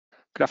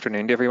Good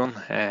afternoon to everyone,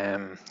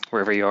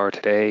 wherever you are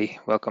today.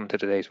 Welcome to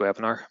today's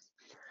webinar.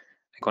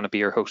 I'm going to be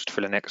your host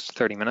for the next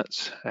 30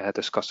 minutes,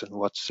 discussing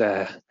what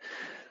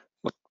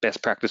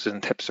best practices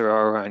and tips there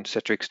are around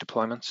Citrix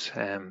deployments.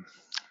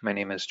 My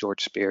name is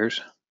George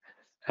Spiers.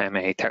 I'm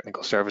a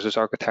technical services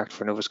architect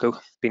for Novosco.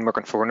 Been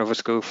working for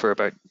Novosco for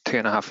about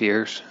 2.5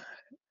 years,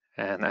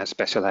 and I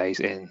specialize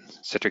in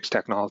Citrix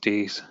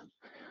technologies,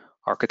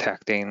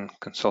 architecting,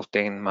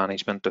 consulting,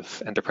 management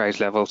of enterprise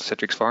level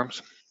Citrix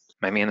farms.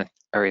 My main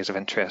areas of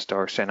interest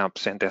are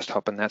Synapse and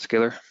Desktop and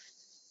NetScaler.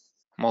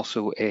 I'm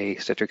also a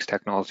Citrix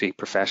technology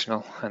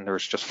professional, and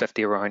there's just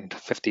 50 of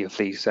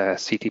these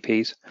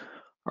CTPs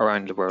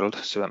around the world,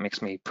 so that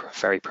makes me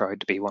very proud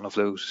to be one of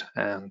those.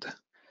 And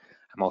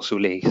I'm also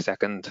the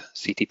second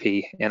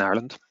CTP in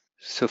Ireland.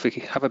 So if we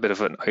have a bit of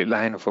an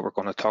outline of what we're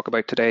going to talk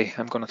about today,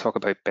 I'm going to talk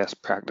about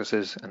best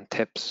practices and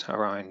tips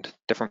around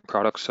different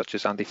products such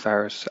as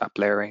antivirus, app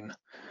layering,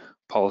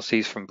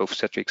 policies from both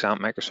Citrix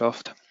and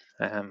Microsoft,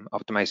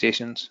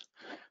 optimizations,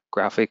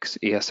 graphics,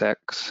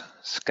 ESX,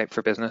 Skype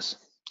for Business,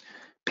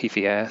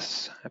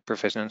 PVS,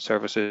 provisioning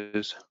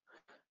services,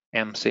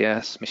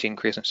 MCS, machine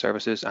creation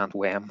services, and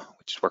WEM,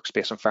 which is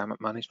workspace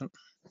environment management.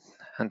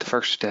 And the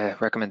first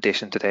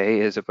recommendation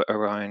today is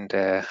around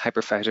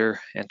hypervisor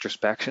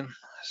introspection.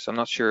 So I'm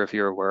not sure if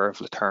you're aware of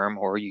the term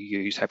or you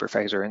use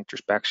hypervisor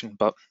introspection,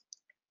 but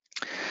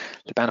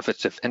the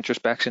benefits of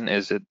introspection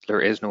is that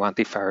there is no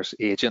antivirus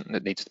agent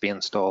that needs to be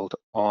installed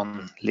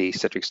on the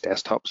Citrix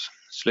desktops.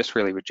 So this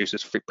really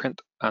reduces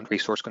footprint and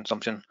resource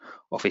consumption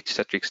of each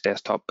Citrix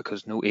desktop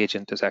because no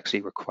agent is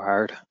actually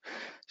required.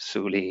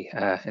 So the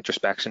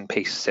introspection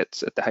piece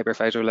sits at the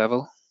hypervisor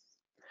level,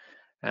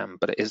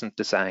 but it isn't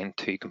designed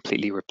to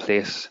completely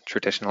replace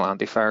traditional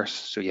antivirus.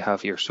 So you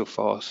have your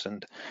Sophos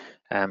and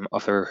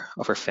other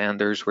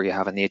vendors where you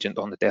have an agent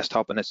on the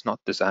desktop, and it's not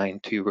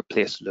designed to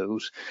replace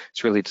those.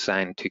 It's really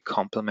designed to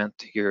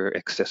complement your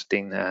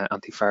existing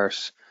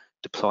antivirus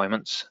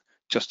deployments,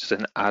 just as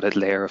an added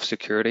layer of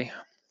security.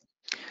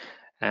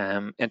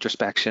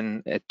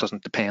 Introspection, it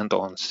doesn't depend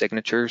on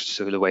signatures,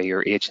 so the way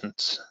your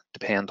agents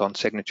depend on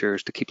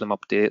signatures to keep them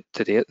up to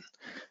date.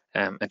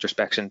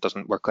 Introspection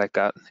doesn't work like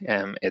that.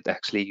 It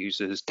actually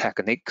uses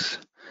techniques,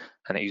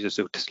 and it uses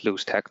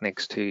those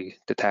techniques to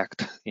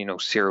detect,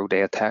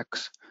 zero-day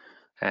attacks,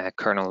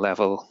 kernel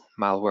level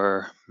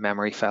malware,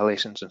 memory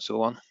violations, and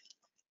so on.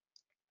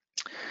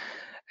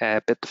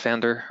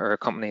 Bitdefender are a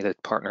company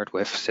that partnered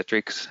with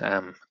Citrix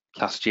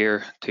last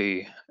year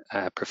to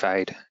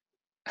provide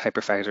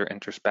hypervisor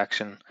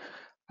introspection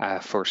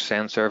for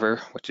SendServer,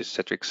 which is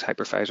Citrix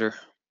hypervisor.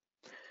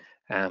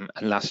 And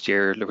last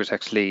year there was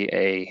actually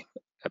a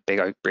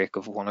big outbreak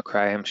of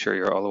WannaCry. I'm sure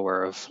you're all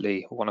aware of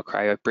the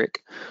WannaCry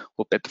outbreak.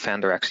 Well,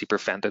 Bitdefender actually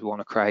prevented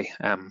WannaCry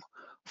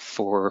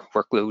for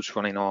workloads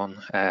running on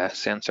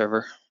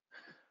SendServer.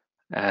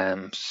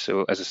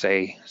 So as I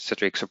say,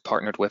 Citrix have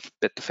partnered with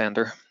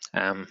Bitdefender,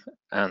 and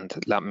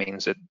that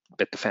means that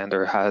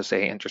Bitdefender has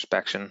a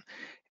introspection,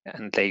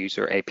 and they use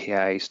their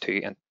APIs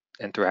to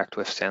interact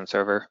with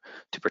SendServer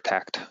to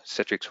protect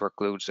Citrix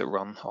workloads that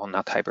run on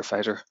that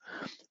hypervisor.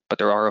 But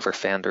there are other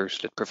vendors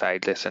that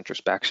provide this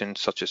introspection,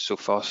 such as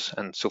Sophos,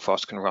 and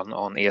Sophos can run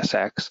on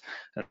ESX,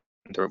 and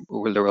there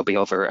will be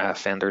other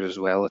vendors as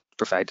well that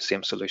provide the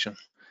same solution.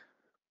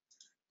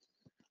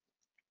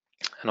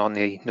 And on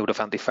the note of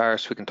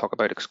antivirus, we can talk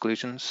about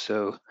exclusions.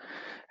 So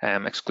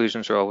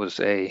exclusions are always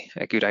a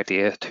good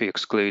idea to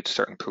exclude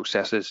certain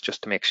processes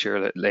just to make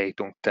sure that they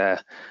don't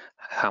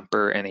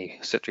hamper any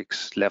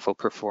Citrix level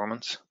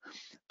performance.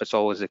 But it's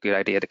always a good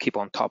idea to keep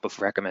on top of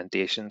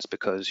recommendations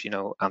because,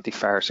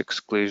 antivirus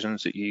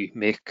exclusions that you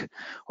make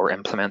or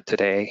implement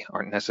today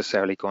aren't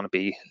necessarily going to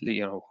be,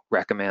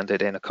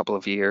 recommended in a couple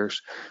of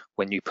years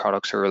when new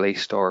products are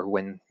released or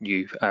when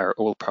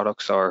old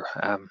products are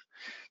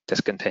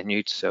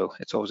discontinued. So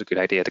it's always a good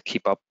idea to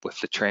keep up with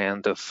the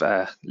trend of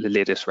the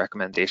latest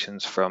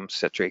recommendations from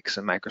Citrix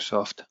and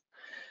Microsoft.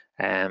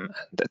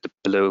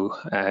 Below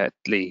at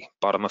the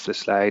bottom of the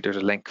slide, there's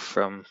a link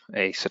from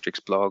a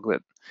Citrix blog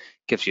that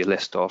gives you a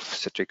list of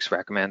Citrix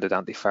recommended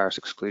antivirus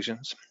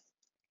exclusions.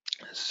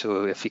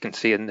 So if you can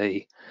see in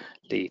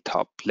the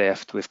top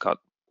left, we've got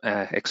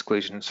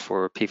exclusions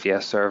for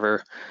PVS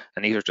server,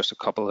 and these are just a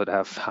couple that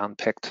I've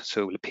handpicked.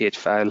 So the page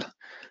file,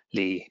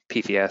 the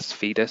PVS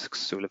fee disks,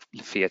 so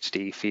the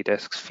VHD fee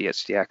disks,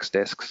 VHDX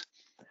disks.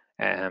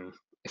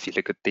 If you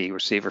look at the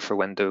receiver for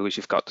Windows,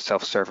 you've got the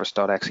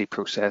self-service.exe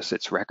process.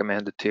 It's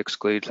recommended to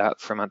exclude that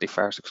from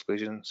antivirus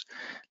exclusions.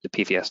 The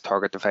PVS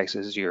target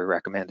devices, you're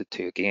recommended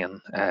to, again,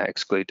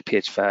 exclude the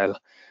page file,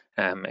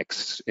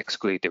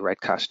 exclude the write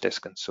cache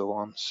disk, and so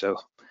on. So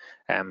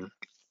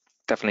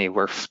definitely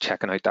worth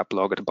checking out that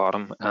blog at the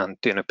bottom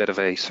and doing a bit of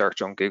a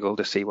search on Google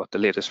to see what the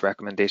latest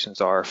recommendations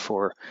are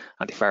for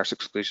antivirus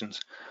exclusions.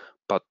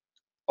 But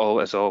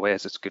as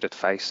always, it's good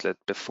advice that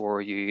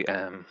before you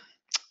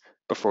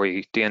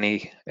do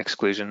any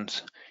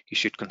exclusions, you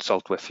should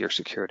consult with your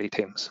security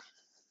teams.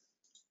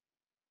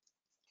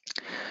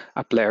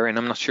 App layering,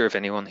 I'm not sure if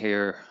anyone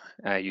here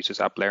uses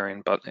app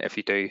layering, but if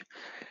you do,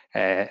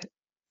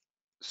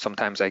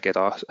 sometimes I get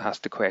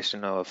asked the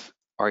question of,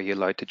 are you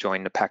allowed to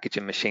join the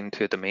packaging machine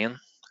to a domain?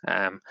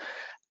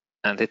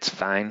 And it's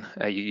fine.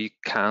 You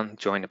can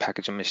join the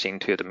packaging machine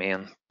to a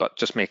domain, but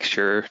just make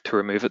sure to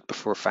remove it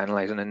before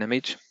finalizing an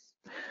image.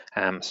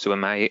 So in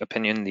my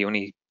opinion, the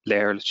only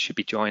layer that should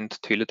be joined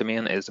to the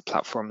domain is the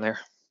platform layer.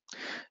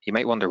 You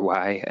might wonder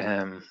why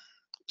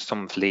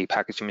some of the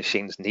packaging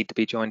machines need to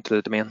be joined to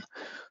the domain.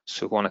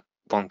 So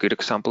one good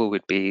example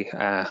would be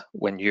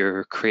when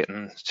you're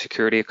creating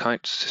security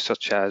accounts,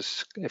 such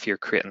as if you're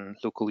creating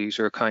local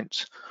user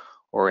accounts,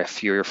 or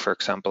if you're, for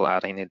example,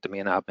 adding a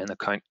domain admin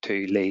account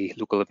to the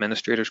local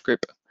administrators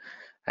group.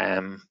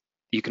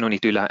 You can only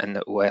do that in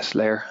the OS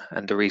layer,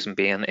 and the reason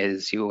being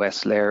is the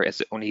OS layer is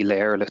the only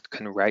layer that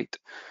can write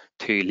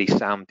to the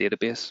SAM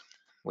database,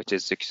 which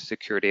is the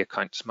Security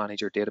Accounts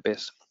Manager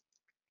database.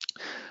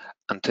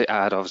 And to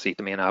add, obviously,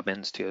 domain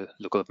admins to a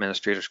local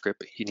administrators group,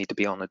 you need to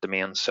be on the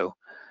domain. So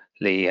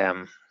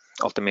the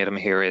ultimatum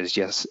here is,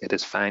 yes, it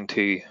is fine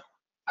to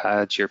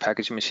add your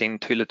packaging machine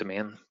to the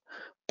domain,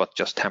 but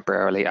just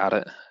temporarily add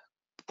it.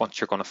 Once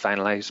you're going to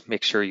finalize,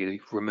 make sure you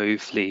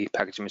remove the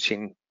packaging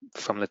machine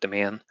from the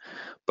domain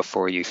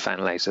before you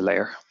finalize the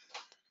layer.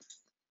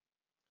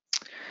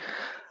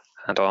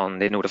 And on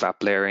the note of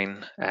app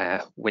layering,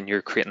 when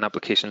you're creating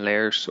application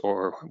layers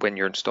or when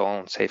you're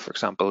installing, say, for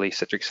example, the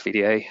Citrix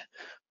VDA,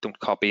 don't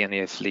copy any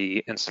of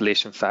the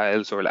installation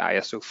files or the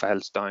ISO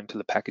files down to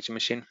the packaging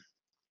machine.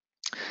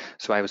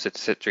 So I was at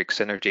Citrix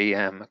Synergy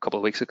a couple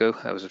of weeks ago.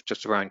 I was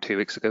just around 2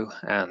 weeks ago,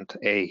 and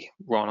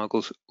Ron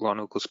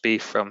Oglesby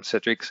from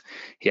Citrix,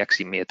 he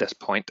actually made this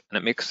point, and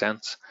it makes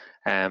sense.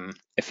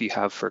 If you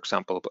have, for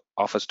example,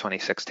 Office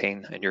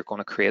 2016, and you're going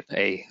to create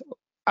a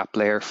app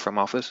layer from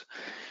Office,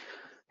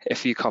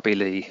 if you copy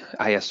the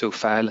ISO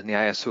file, and the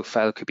ISO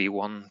file could be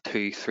 1,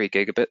 2, 3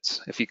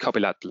 gigabits, if you copy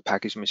that to the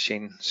package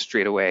machine,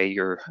 straight away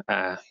your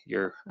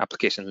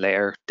application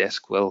layer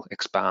disk will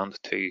expand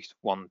to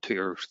 1, 2,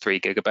 or 3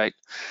 gigabyte.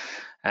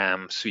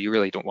 So you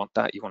really don't want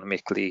that. You want to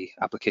make the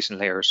application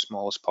layer as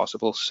small as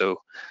possible.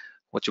 So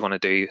what you want to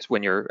do is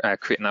when you're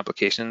creating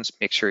applications,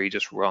 make sure you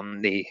just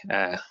run the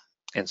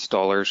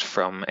installers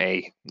from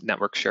a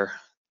network share,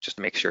 just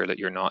to make sure that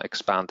you're not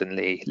expanding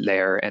the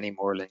layer any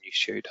more than you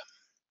should.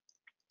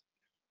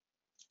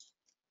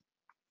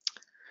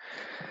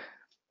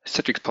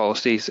 Citrix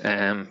policies,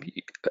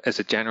 as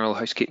a general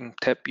housekeeping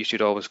tip, you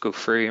should always go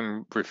through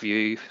and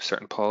review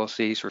certain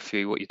policies,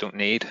 review what you don't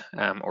need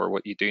or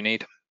what you do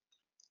need.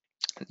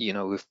 You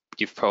know,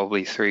 you've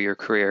probably through your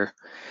career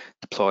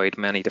deployed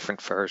many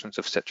different versions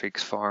of Citrix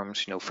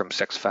farms, you know, from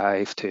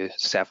 6.5 to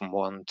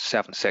 7.1,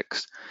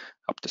 7.6,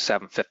 up to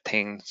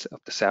 7.15,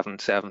 up to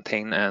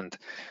 7.17, and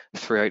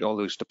throughout all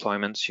those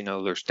deployments, you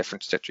know, there's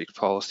different Citrix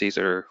policies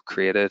that are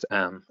created,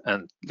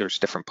 and there's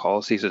different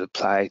policies that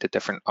apply to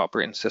different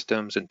operating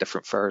systems and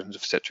different versions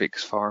of Citrix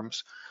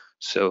farms.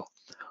 So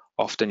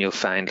often you'll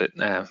find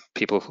that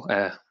people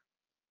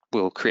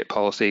will create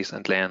policies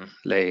and then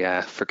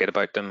they forget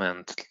about them,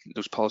 and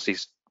those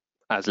policies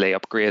as they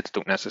upgrade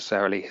don't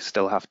necessarily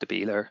still have to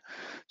be there.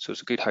 So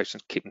it's a good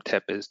housekeeping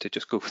tip is to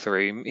just go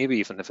through, maybe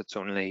even if it's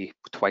only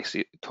twice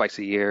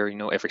a year, you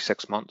know, every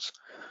 6 months,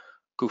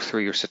 go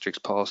through your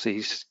Citrix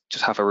policies,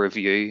 just have a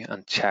review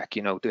and check,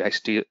 you know, do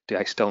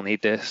I still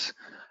need this,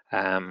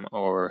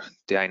 or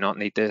do I not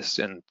need this,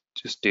 and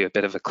just do a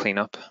bit of a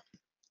cleanup.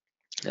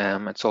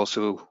 It's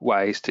also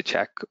wise to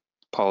check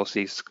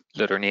policies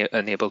that are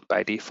enabled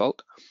by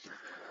default.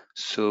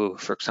 So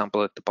for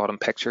example, at the bottom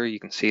picture, you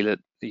can see that,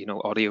 you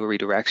know, audio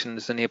redirection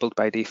is enabled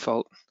by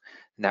default,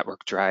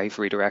 network drive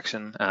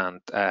redirection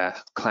and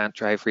client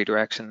drive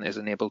redirection is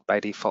enabled by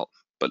default,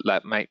 but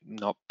that might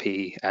not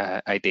be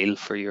ideal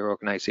for your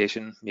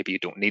organization. Maybe you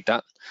don't need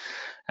that.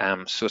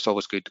 So it's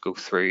always good to go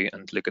through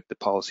and look at the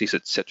policies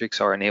that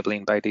Citrix are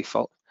enabling by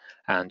default,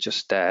 and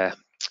just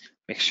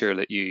make sure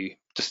that you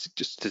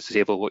just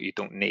disable what you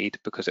don't need,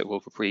 because it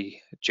will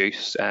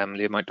reduce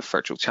the amount of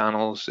virtual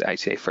channels,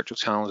 ICA virtual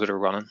channels that are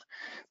running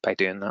by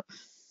doing that.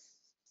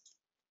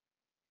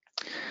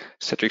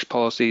 Citrix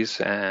policies,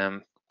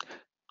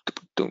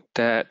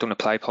 don't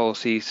apply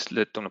policies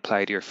that don't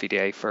apply to your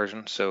VDA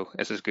version. So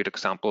this is a good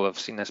example. I've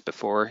seen this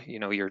before. You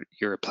know,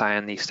 you're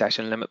applying the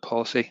session limit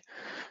policy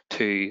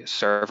to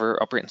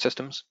server operating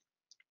systems,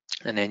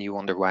 and then you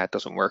wonder why it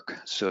doesn't work.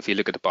 So if you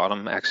look at the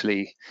bottom,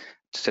 actually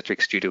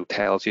Citrix Studio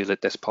tells you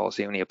that this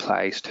policy only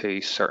applies to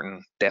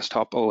certain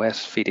desktop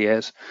OS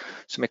VDAs.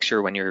 So make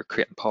sure when you're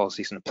creating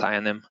policies and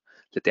applying them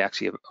that they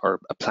actually are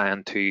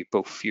applying to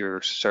both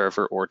your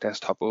server or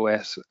desktop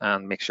OS,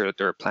 and make sure that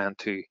they're applying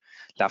to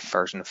that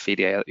version of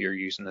VDA that you're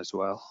using as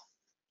well.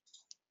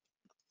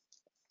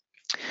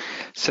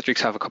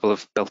 Citrix have a couple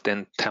of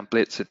built-in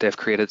templates that they've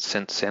created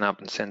since SynApp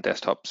and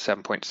SynDesktop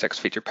 7.6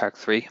 Feature Pack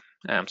 3.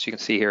 So you can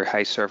see here,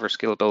 high server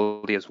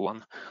scalability is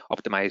one,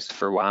 optimized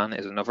for WAN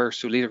is another.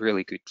 So these are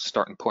really good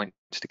starting points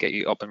to get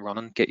you up and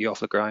running, get you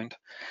off the ground.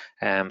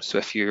 So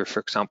if you're,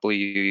 for example,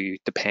 you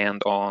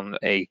depend on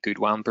a good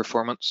WAN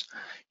performance,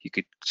 you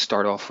could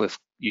start off with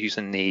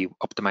using the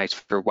optimized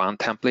for WAN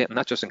template, and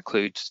that just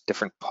includes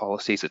different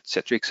policies that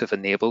Citrix have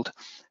enabled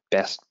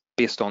based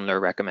based on their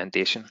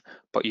recommendation,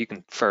 but you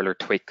can further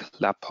tweak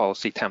that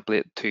policy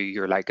template to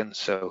your liking.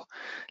 So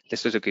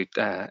this is a good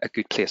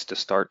place to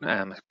start,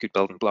 good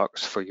building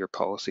blocks for your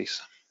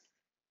policies.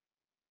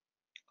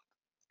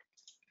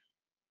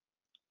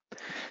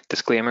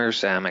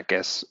 Disclaimers, I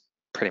guess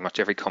pretty much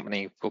every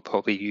company will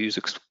probably use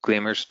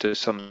disclaimers to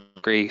some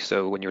degree.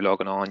 So when you're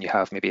logging on, you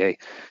have maybe a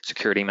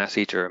security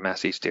message or a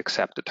message to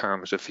accept the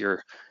terms of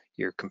your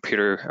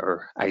computer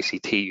or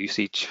ICT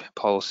usage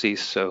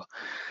policies. So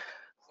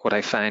what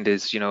I find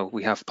is,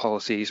 we have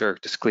policies or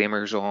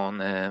disclaimers on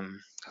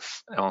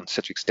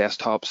Citrix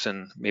desktops,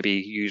 and maybe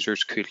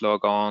users could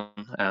log on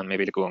and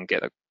maybe to go and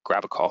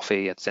grab a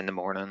coffee. It's in the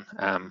morning,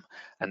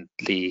 and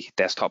the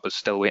desktop is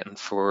still waiting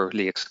for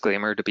the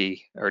disclaimer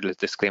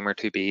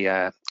to be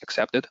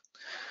accepted.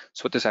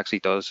 So what this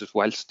actually does is,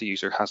 whilst the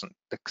user hasn't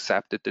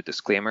accepted the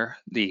disclaimer,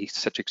 the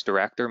Citrix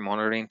Director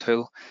monitoring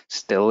tool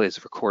still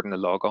is recording the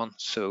logon.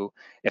 So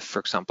if, for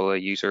example, a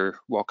user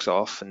walks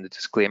off and the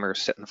disclaimer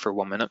is sitting for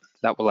 1 minute,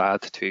 that will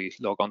add to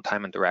logon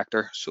time in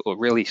Director. So it will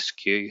really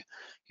skew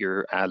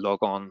your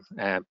logon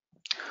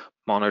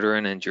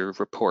monitoring and your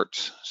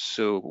reports.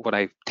 So what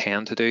I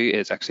tend to do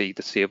is actually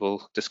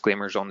disable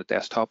disclaimers on the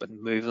desktop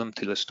and move them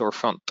to the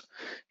storefront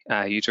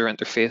user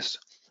interface.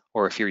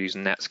 Or if you're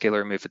using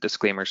NetScaler, move the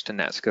disclaimers to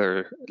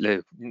NetScaler,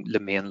 the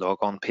main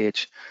logon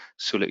page,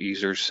 so that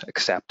users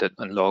accept it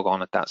and log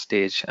on at that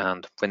stage.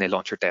 And when they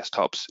launch your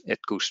desktops, it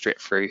goes straight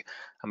through,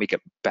 and we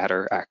get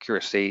better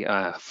accuracy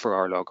for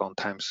our logon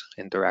times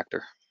in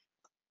Director.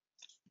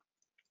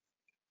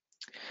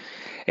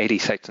 AD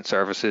sites and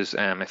services,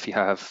 if you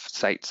have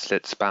sites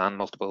that span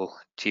multiple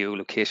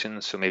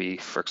geolocations, so maybe,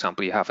 for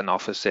example, you have an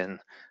office in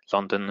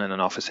London and an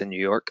office in New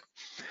York,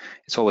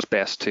 it's always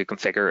best to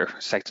configure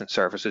sites and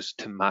services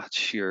to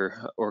match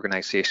your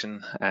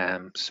organization.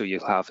 So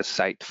you'll have a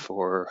site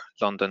for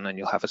London and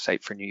you'll have a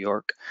site for New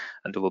York,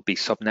 and there will be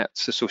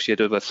subnets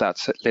associated with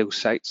those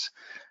sites,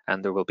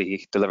 and there will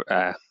be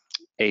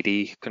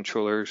AD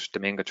controllers,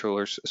 domain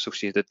controllers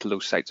associated to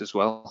those sites as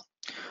well.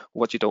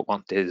 What you don't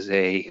want is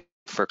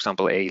for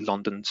example, a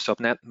London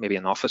subnet, maybe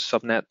an office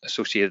subnet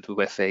associated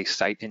with a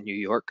site in New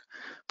York,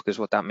 because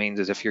what that means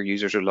is if your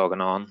users are logging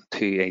on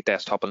to a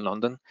desktop in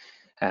London,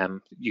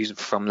 using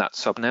from that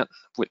subnet,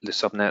 the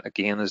subnet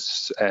again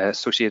is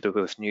associated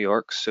with New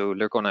York, so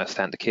they're going to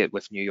authenticate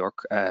with New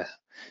York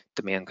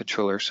domain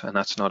controllers, and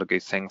that's not a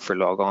good thing for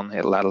logon.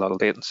 It'll add a lot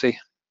of latency.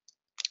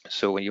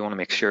 So you want to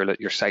make sure that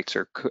your sites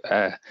are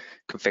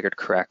configured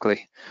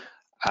correctly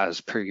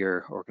as per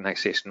your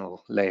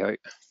organizational layout.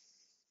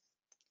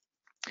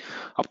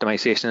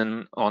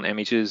 Optimization on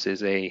images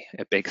is a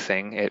big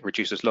thing. It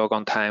reduces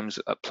logon times,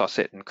 plus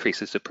it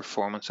increases the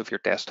performance of your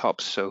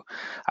desktops. So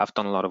I've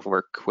done a lot of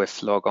work with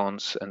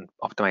logons and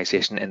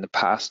optimization in the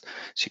past.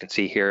 So you can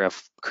see here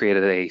I've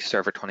created a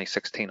Server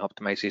 2016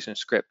 optimization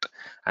script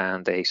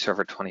and a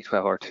Server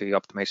 2012 R2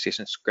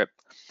 optimization script.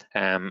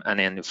 And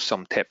then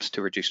some tips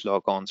to reduce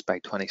logons by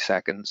 20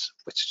 seconds,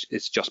 which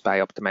is just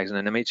by optimizing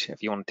an image.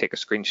 If you want to take a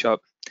screenshot,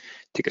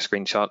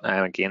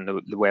 and again,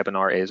 the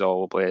webinar is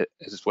always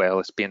as well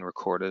as being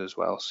recorded as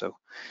well, so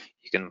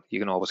you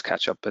can always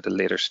catch up at a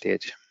later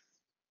stage.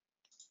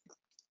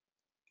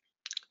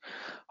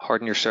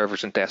 Harden your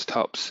servers and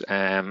desktops.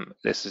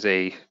 This is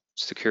a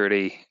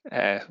security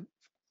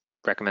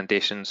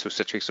recommendations. So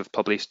Citrix have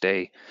published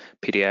a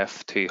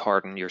PDF to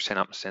harden your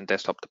Synapse and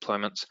desktop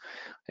deployments.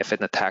 If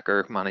an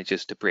attacker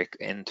manages to break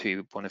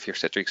into one of your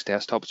Citrix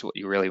desktops, what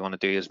you really want to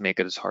do is make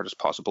it as hard as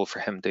possible for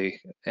him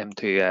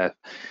to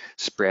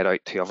spread out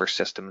to other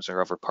systems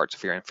or other parts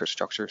of your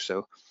infrastructure.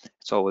 So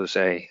it's always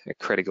a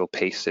critical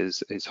piece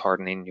is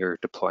hardening your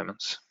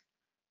deployments.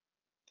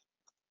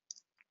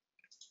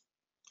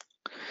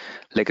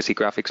 Legacy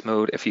graphics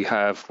mode. If you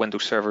have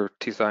Windows Server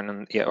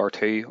 2008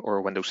 R2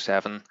 or Windows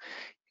 7,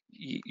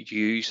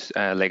 use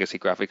legacy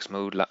graphics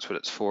mode. That's what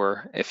it's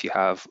for. If you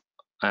have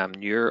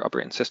newer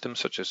operating systems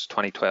such as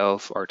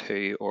 2012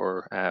 R2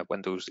 or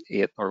Windows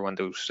 8 or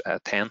Windows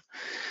 10,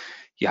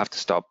 you have to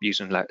stop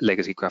using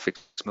legacy graphics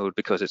mode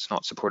because it's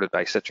not supported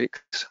by Citrix.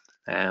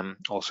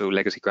 Also,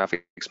 legacy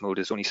graphics mode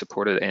is only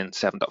supported in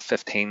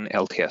 7.15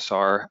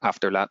 LTSR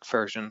after that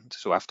version.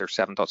 So after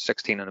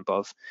 7.16 and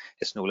above,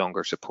 it's no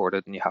longer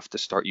supported, and you have to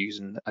start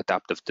using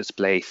Adaptive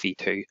Display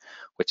V2,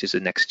 which is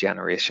the next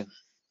generation.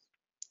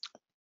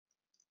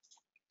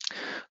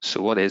 So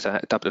what is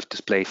Adaptive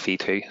Display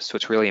V2? So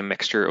it's really a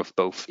mixture of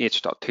both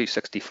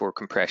H.264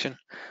 compression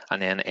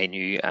and then a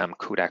new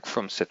codec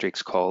from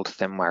Citrix called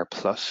ThinWire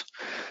Plus.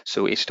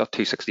 So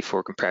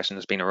H.264 compression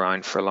has been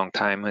around for a long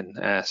time in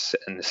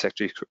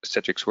the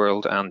Citrix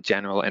world and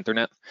general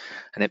internet,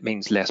 and it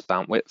means less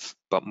bandwidth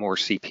but more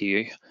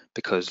CPU,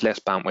 because less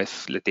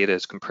bandwidth, the data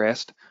is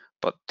compressed,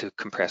 but to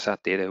compress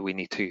that data we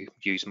need to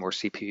use more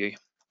CPU.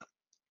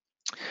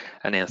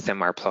 And then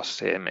ThinWire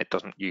Plus, it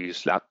doesn't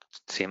use that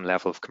same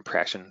level of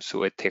compression,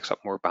 so it takes up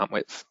more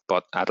bandwidth,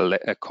 but at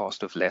a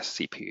cost of less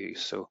CPU.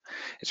 So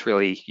it's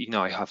really, you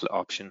now have the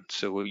option.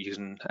 So we're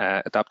using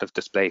Adaptive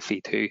Display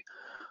V2.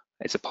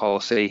 It's a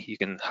policy. You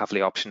can have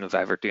the option of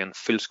either doing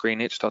full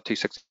screen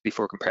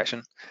H.264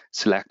 compression,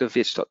 selective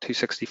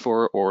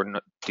H.264, or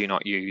do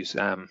not use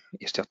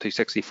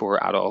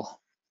H.264 at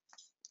all.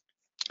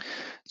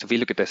 So if we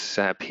look at this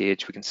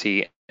page, we can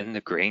see in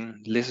the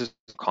green, this is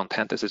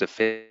content, this is a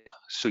fit.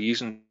 So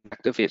using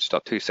active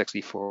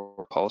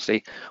H.264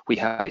 policy, we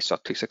have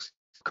H.264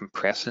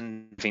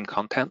 compressing moving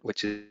content,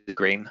 which is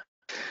green.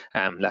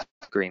 Left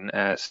green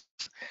as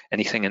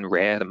anything in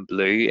red and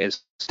blue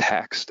is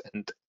text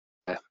and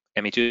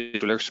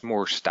images. There's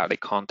more static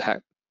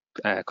content.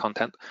 And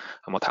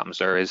what happens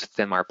there is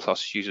ThinWire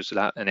Plus uses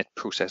that and it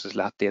processes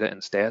that data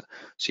instead.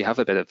 So you have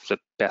a bit of the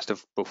best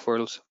of both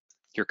worlds.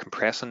 You're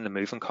compressing the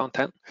moving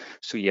content.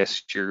 So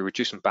yes, you're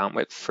reducing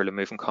bandwidth for the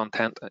moving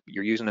content.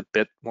 You're using a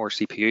bit more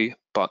CPU,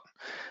 but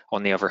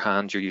on the other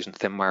hand, you're using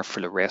ThinWire for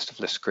the rest of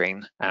the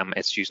screen.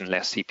 It's using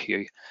less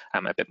CPU,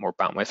 a bit more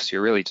bandwidth. So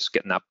you're really just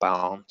getting that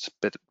balance,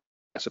 bit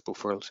of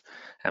both worlds.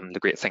 The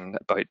great thing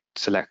about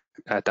Select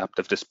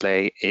Adaptive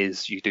Display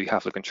is you do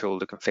have the control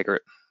to configure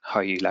it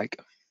how you like.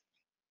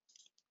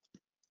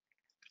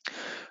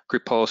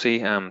 Group policy,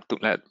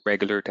 don't let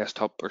regular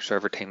desktop or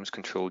server teams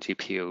control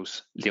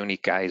GPOs. The only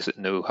guys that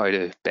know how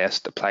to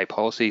best apply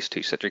policies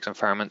to Citrix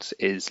environments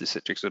is the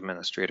Citrix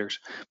administrators,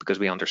 because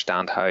we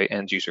understand how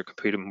end user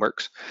computing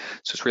works.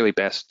 So it's really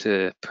best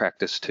to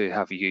practice to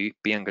have you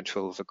be in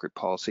control of the group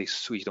policies,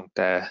 so you don't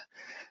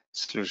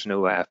so there's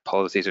no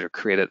policies that are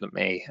created that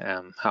may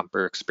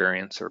hamper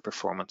experience or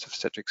performance of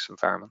Citrix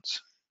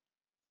environments.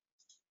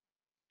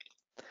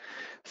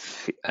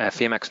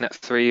 FEMX Net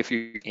 3, if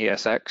you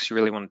ESX, you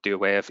really want to do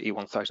away with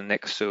E1000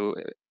 NICs. So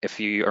if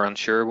you are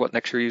unsure what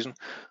NICs you're using,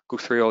 go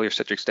through all your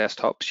Citrix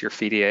desktops, your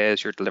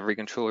VDAs, your delivery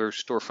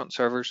controllers, storefront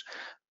servers,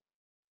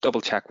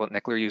 double check what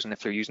NIC they're using. If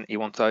they're using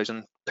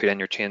E1000, put in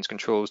your change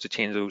controls to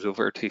change those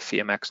over to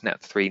FEMX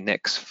Net 3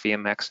 NICs.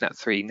 FEMX Net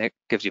 3 NIC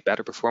gives you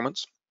better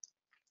performance.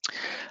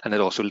 And it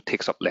also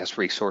takes up less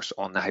resource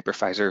on the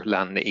hypervisor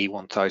than the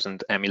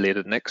E1000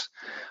 emulated NICs.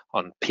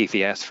 On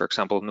PVS, for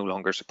example, no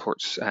longer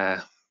supports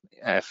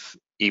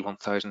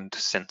E1000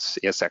 since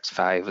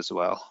ESX5 as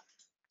well.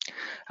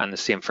 And the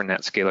same for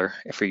NetScaler.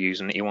 If you're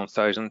using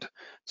E1000,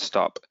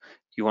 stop.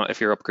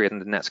 If you're upgrading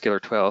to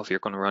NetScaler 12, you're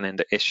going to run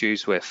into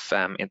issues with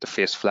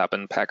interface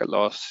flapping, packet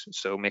loss.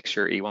 So make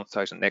sure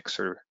E1000 NICs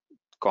are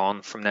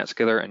gone from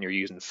NetScaler and you're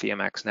using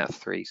FEMX Net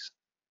 3s.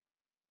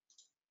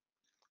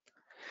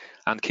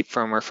 And keep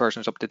firmware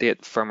versions up to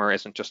date. Firmware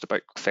isn't just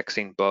about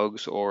fixing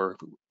bugs or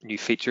new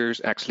features.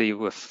 Actually,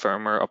 with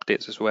firmware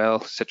updates as well,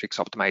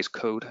 Citrix optimized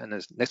code. And in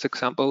this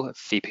example,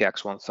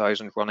 VPX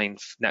 1000 running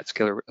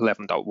NetScaler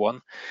 11.1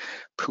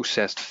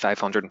 processed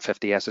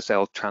 550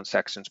 SSL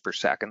transactions per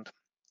second.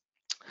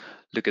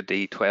 Look at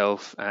the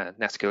 12,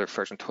 NetScaler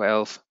version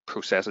 12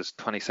 processes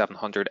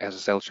 2700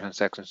 SSL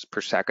transactions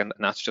per second,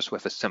 and that's just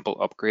with a simple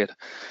upgrade.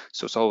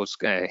 So it's always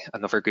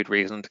another good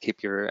reason to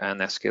keep your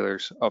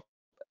NetScalers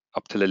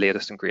up to the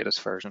latest and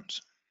greatest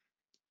versions.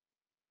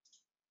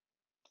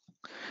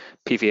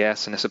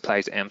 PVS, and this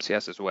applies to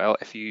MCS as well.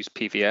 If you use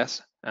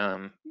PVS,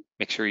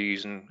 make sure you're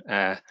using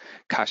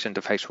cache and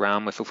device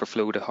RAM with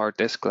overflow to hard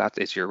disk. That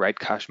is your write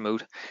cache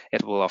mode.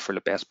 It will offer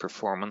the best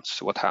performance.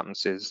 So what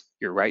happens is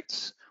your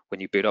writes, when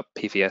you boot up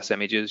PVS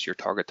images, your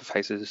target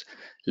devices,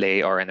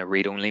 they are in a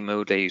read-only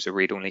mode. They use a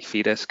read-only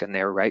fee disk and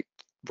they're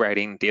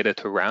writing data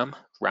to RAM.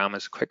 RAM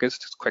is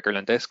quickest, it's quicker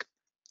than disk.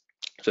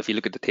 So if you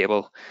look at the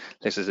table,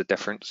 this is a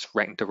difference.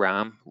 Writing to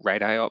RAM,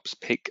 write IOPS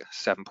peak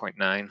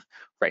 7.9,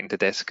 writing to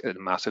disk a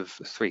massive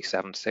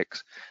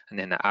 376, and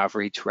then the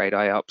average write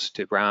IOPS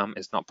to RAM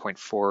is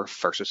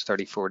 0.4 versus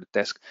 34 to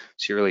disk.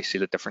 So you really see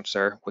the difference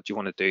there. What you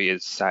want to do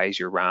is size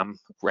your RAM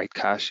write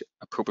cache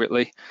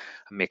appropriately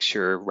and make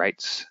sure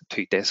writes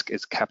to disk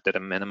is kept at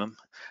a minimum.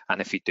 And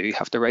if you do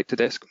have to write to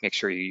disk, make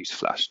sure you use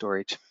flash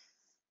storage.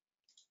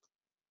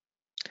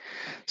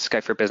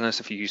 Skype for Business,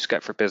 if you use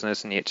Skype for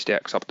Business in the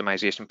HDX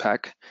optimization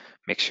pack,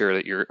 make sure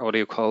that your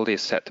audio quality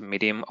is set to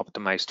medium,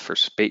 optimized for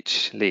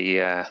speech.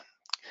 The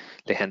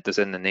hint is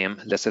in the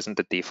name. This isn't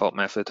the default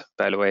method,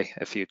 by the way.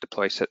 If you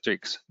deploy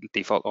Citrix, the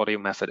default audio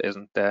method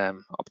isn't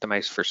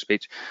optimized for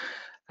speech.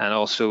 And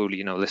also,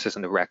 this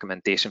isn't a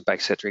recommendation by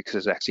Citrix,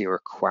 it's actually a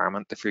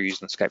requirement if you're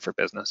using Skype for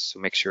Business. So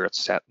make sure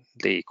it's set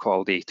the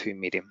quality to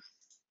medium.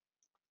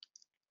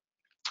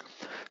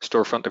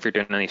 Storefront, if you're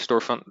doing any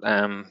storefront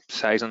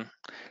sizing,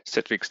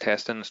 Citrix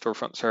testing,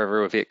 storefront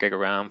server with 8 GB of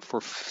RAM,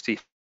 450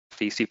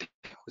 vCPU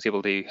was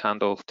able to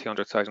handle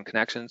 200,000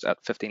 connections at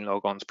 15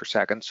 logons per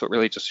second. So it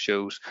really just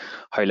shows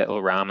how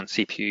little RAM and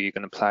CPU you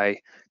can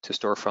apply to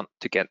storefront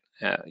to get,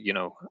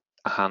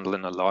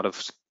 handling a lot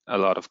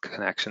of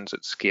connections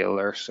at scale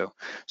there. So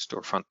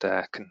storefront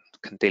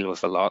can deal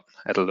with a lot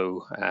at a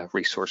low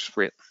resource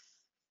rate.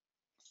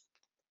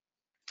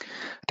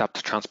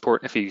 Adaptive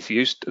transport, if you've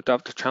used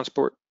adaptive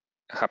transport,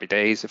 happy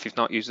days. If you've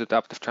not used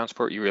adaptive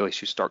transport, you really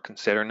should start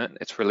considering it.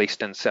 It's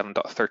released in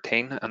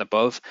 7.13 and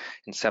above.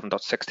 In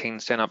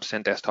 7.16, Synapse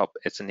Send Desktop,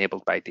 it's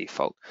enabled by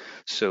default.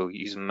 So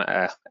using,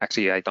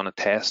 actually I done a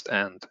test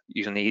and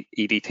using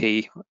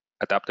EDT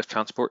adaptive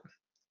transport,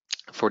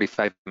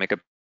 45 megabytes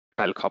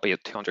file copy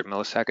at 200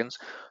 milliseconds,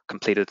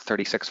 completed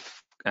 36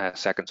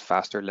 seconds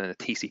faster than a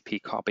TCP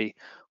copy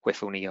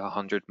with only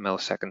 100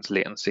 milliseconds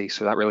latency.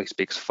 So that really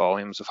speaks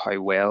volumes of how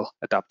well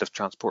adaptive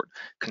transport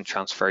can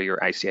transfer your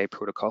ICA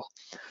protocol.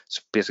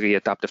 So basically,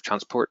 adaptive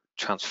transport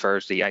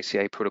transfers the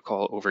ICA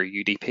protocol over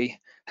UDP.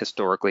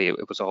 Historically,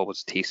 it was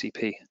always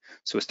TCP.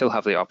 So we still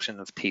have the option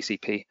of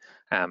TCP,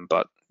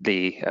 but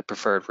the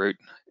preferred route,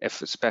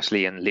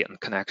 especially in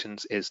latent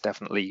connections, is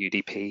definitely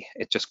UDP.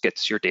 It just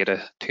gets your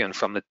data to and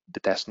from the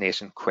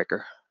destination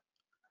quicker.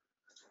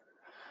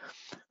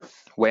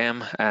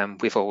 WEM,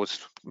 we've always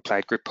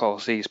applied group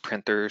policies,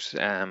 printers,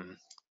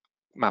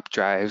 map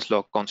drives,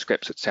 logon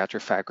scripts, etc.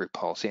 via group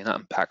policy, and that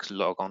impacts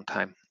logon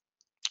time.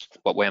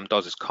 What WEM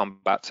does is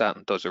combats that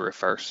and does a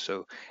reverse.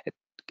 So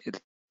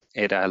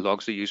it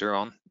logs the user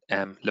on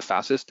the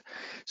fastest.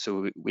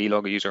 So we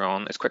log a user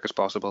on as quick as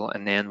possible,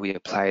 and then we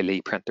apply the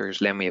printers,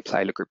 then we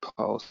apply the group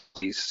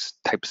policies,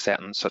 type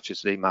settings such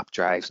as the map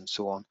drives and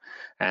so on.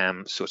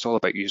 So it's all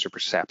about user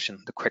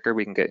perception. The quicker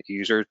we can get a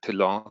user to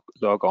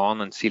log on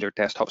and see their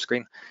desktop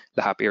screen,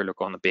 the happier they're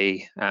going to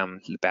be,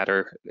 the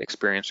better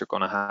experience they're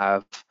going to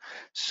have.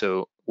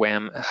 So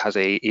WEM has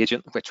a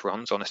agent which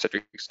runs on a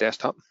Citrix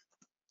desktop.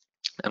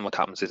 And what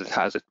happens is it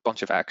has a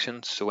bunch of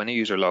actions. So when a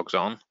user logs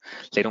on,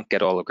 they don't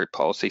get all the group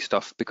policy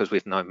stuff because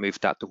we've now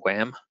moved that to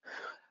WEM.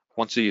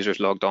 Once the user's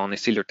logged on, they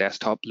see their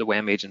desktop, the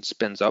WEM agent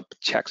spins up,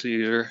 checks the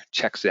user,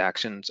 checks the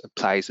actions,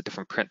 applies the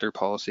different printer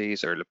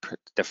policies or the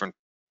different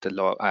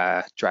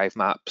drive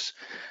maps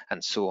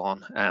and so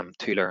on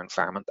to their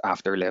environment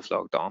after they've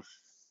logged on.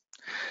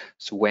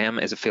 So WEM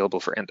is available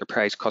for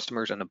enterprise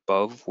customers and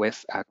above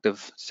with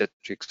active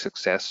Citrix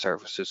Success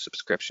Services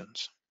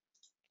subscriptions.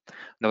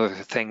 Another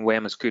thing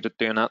WEM is good at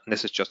doing that, and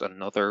this is just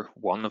another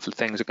one of the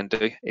things it can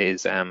do,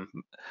 is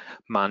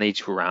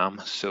manage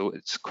RAM. So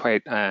it's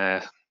quite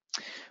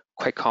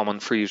common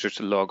for users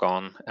to log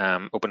on,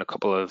 open a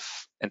couple of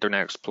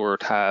Internet Explorer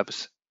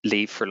tabs,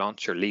 leave for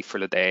lunch or leave for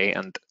the day,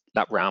 and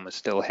that RAM is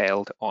still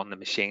held on the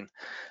machine.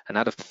 And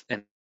that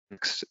in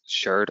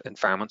shared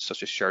environments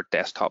such as shared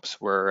desktops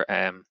where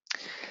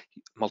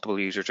multiple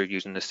users are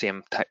using the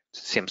same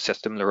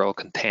system, they're all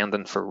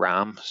contending for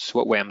RAM. So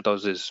what WEM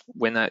does is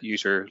when that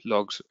user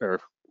logs,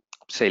 or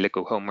say they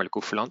go home or they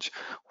go for lunch,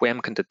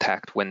 WEM can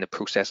detect when the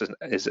process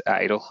is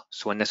idle.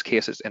 So in this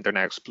case, it's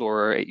Internet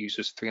Explorer, it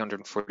uses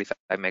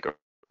 345 meg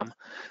RAM.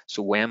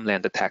 So WEM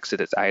then detects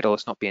that it's idle,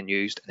 it's not being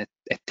used, and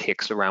it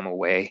takes the RAM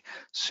away.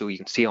 So you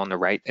can see on the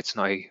right, it's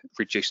now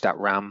reduced that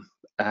RAM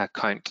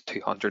count to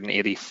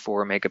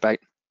 284 megabyte.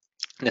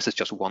 And this is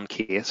just one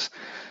case.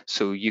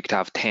 So you could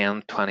have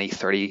 10, 20,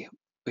 30,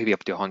 maybe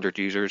up to 100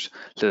 users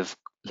that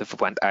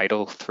have went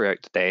idle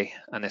throughout the day,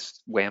 and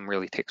this WEM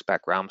really takes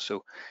back RAM.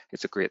 So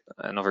it's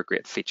another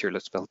great feature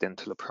that's built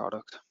into the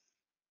product.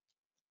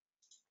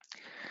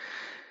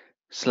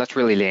 So that's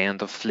really the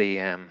end of the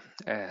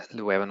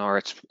webinar.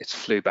 It's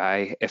flew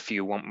by. If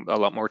you want a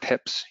lot more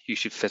tips, you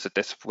should visit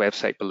this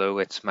website below.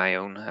 It's my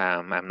own.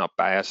 I'm not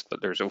biased,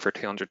 but there's over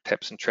 200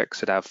 tips and tricks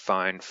that I've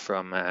found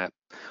from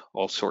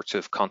all sorts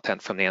of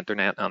content from the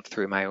internet and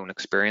through my own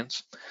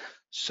experience.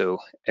 So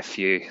if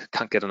you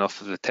can't get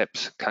enough of the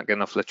tips, can't get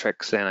enough of the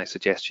tricks, then I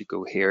suggest you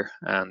go here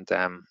and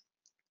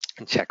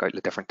check out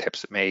the different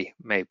tips that may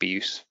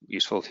be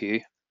useful to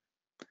you.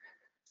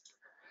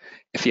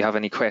 If you have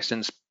any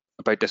questions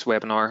about this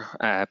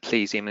webinar,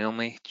 please email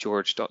me,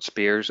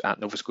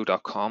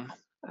 george.spiers@novosco.com.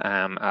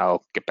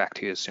 I'll get back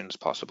to you as soon as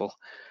possible.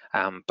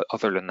 But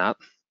other than that,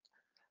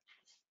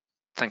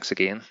 thanks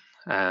again,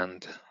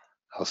 and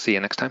I'll see you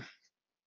next time.